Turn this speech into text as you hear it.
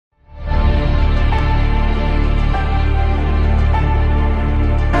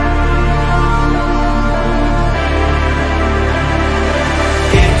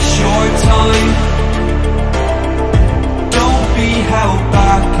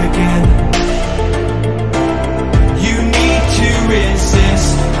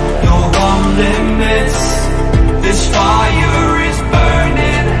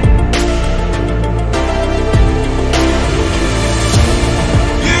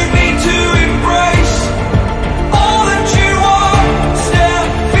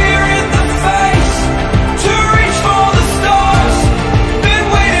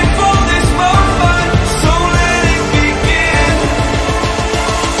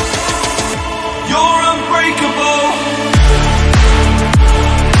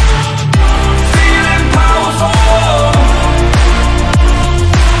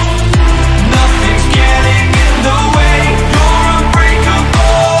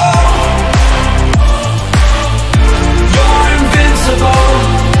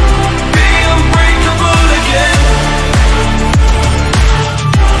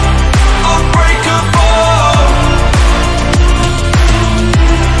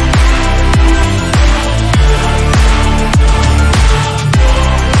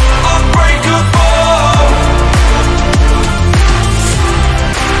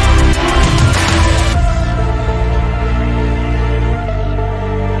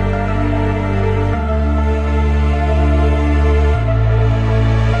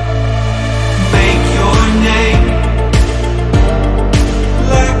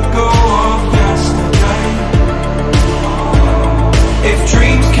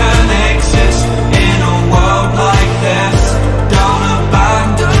dreams can exist in a world like this. Don't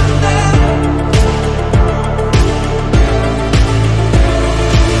abandon them.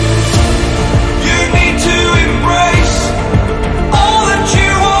 You need to embrace all that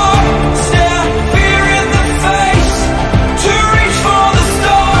you are. Stare fear in the face to reach for the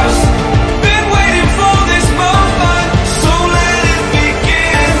stars. Been waiting for this moment, so let it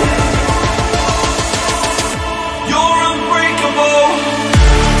begin. You're unbreakable,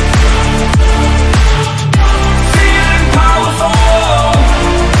 feeling powerful.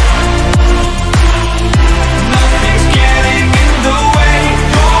 Nothing's getting in the way.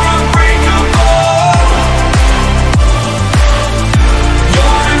 You're unbreakable.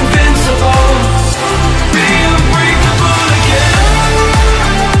 You're invincible. Be unbreakable again.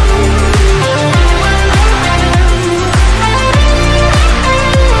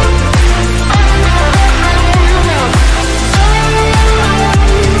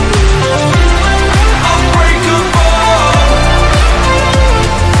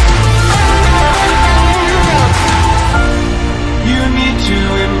 You need to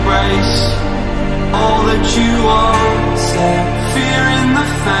embrace all that you are. Stare fear in the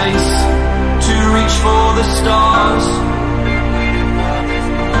face to reach for the stars.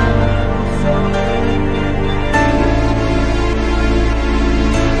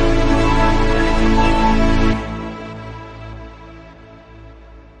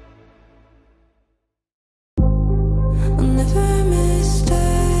 I'll never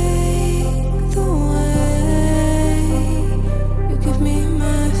mistake the way you give me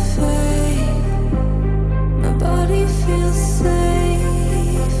my faith. My body feels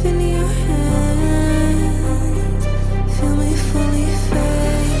safe in your hands.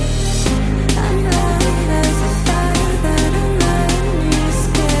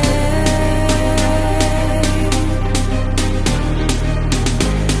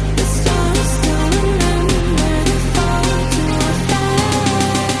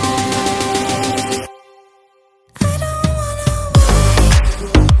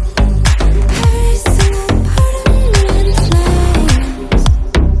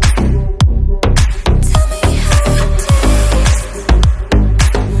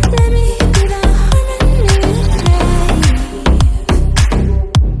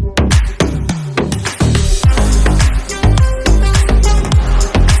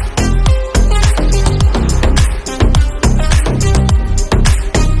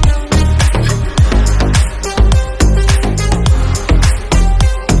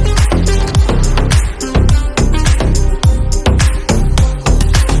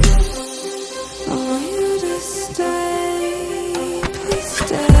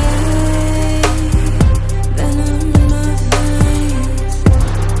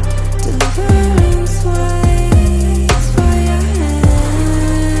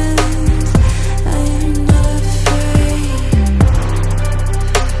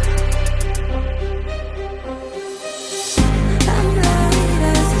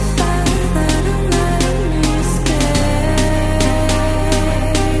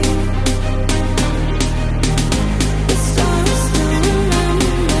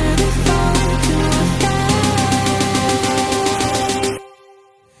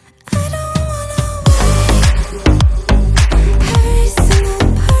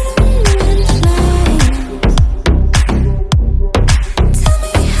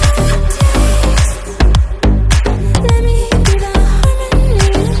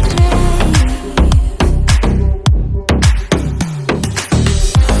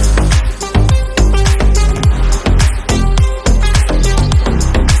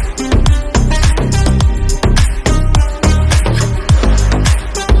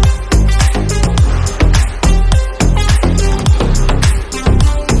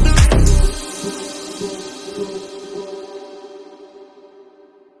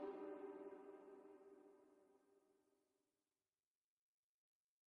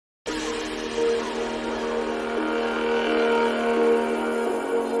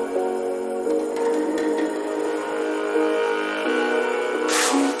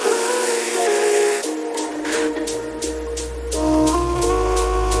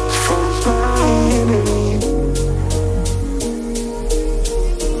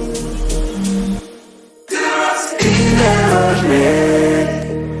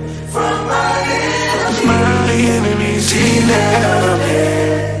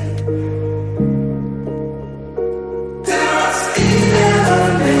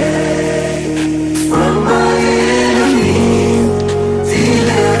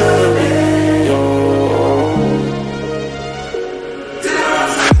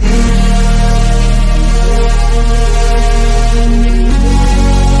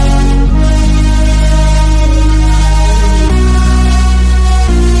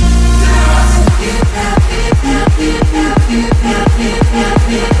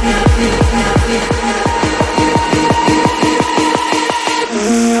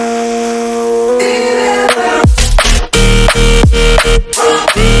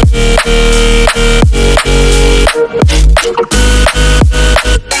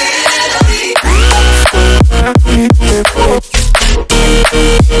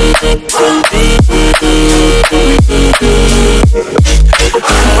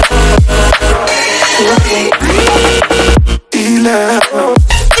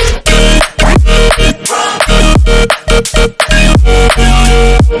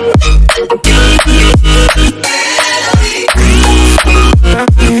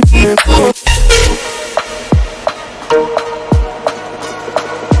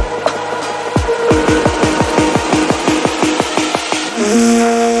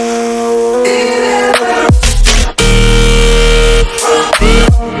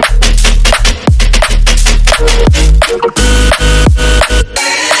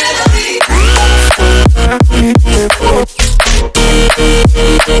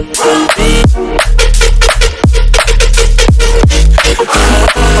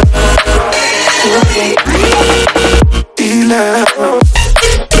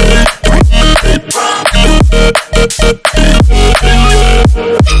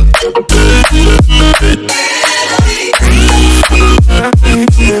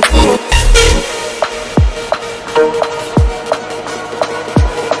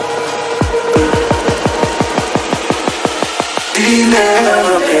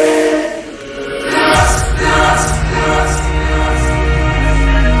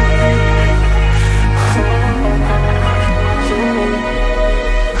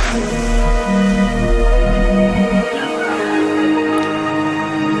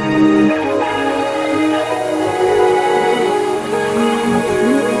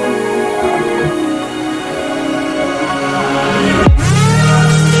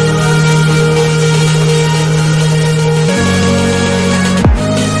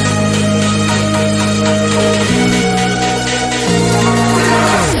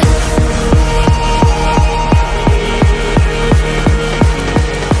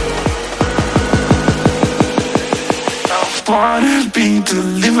 Wanna be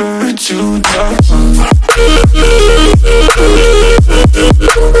delivered to the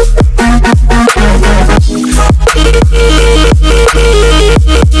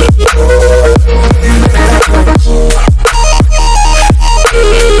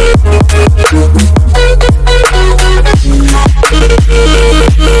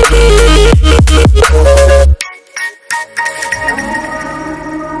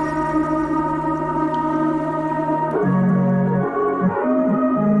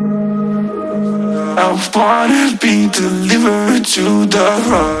I wanna be delivered to the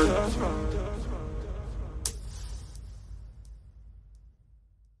rock.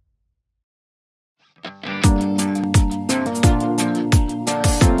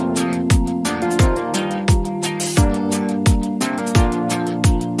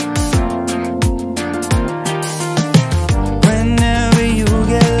 Whenever you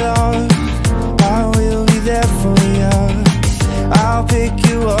get lost, I will be there for you. I'll pick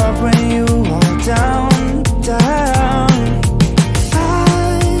you up when you walk down, down. I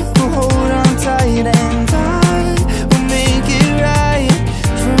will hold on tight and I will make it right.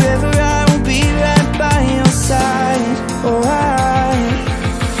 Forever I will be right by your side. Oh, I'll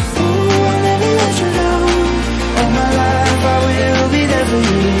never let you down. All my life I will be there for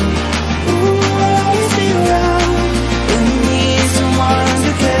you. Ooh, I'll always be around when you need someone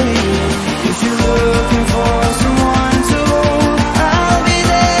to carry you. If you're looking for someone to hold, I'll be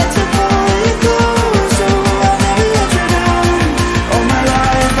there to pull you close. So I'll never let you down. All my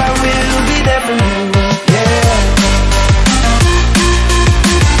life I will be there for you. Yeah.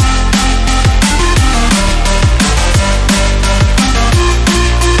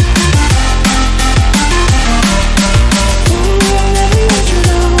 Ooh, I'll never let you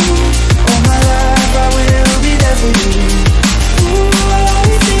down. All my life I will be there for you. Ooh, I'll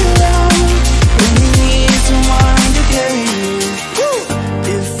always be around when you need someone to carry you.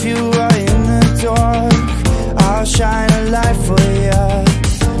 If you are in the dark, I'll shine a light for you.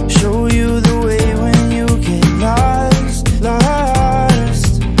 Show you the way when you get lost,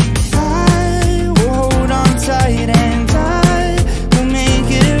 lost. I will hold on tight and I will make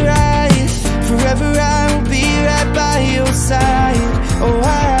it right. Forever I will be right by your side. Oh,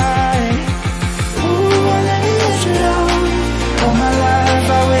 I'll never let you down. All my life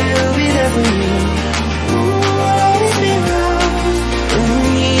I will be there for you. Ooh, I'll always be around when you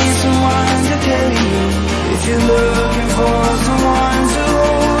need someone to carry you. If you're looking for someone to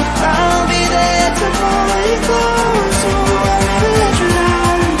hold, I'll be there to pull you close. So I'll never let you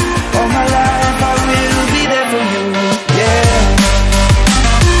down. All my life I will be there for you. Yeah.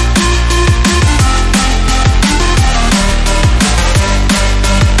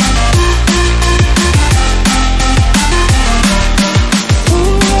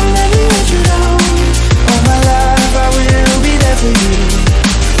 Ooh, I'll never let you down. All my life I will be there for you.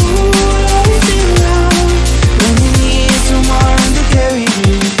 Ooh,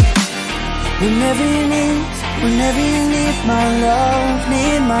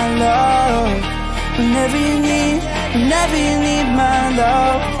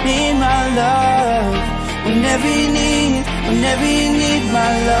 whenever you need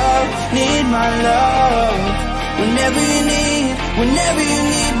my love, need my love. Whenever you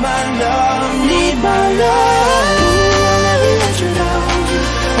need my love, need my love. I'll never let you down.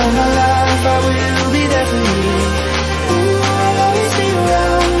 All my life I will be there for you. I'll always be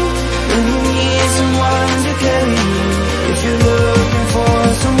around when you need someone to carry you. If you're looking for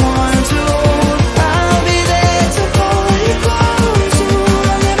someone to hold, I'll be there to pull you close.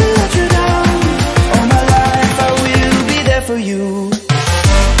 I'll never let you down. All my life I will be there for you.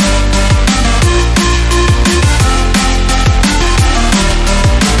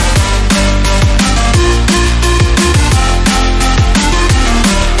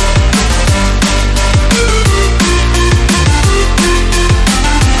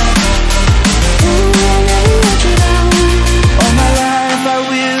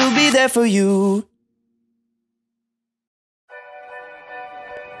 For you.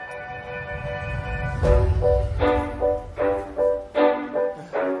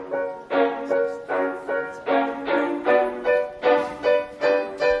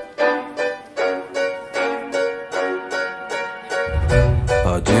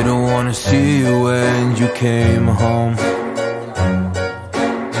 I didn't wanna see you when you came home,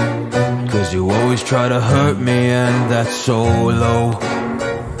 'cause you always try to hurt me, and that's so low.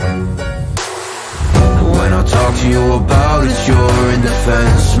 When I talk to you about it, you're in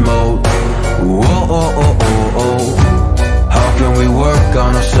defense mode. Whoa, oh, oh, oh, oh. How can we work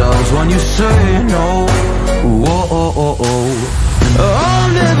on ourselves when you say no? Whoa, oh, oh, oh. I'll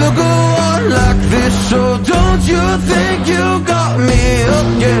never go on like this, so don't you think you got me up,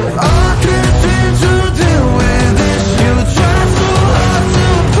 yeah.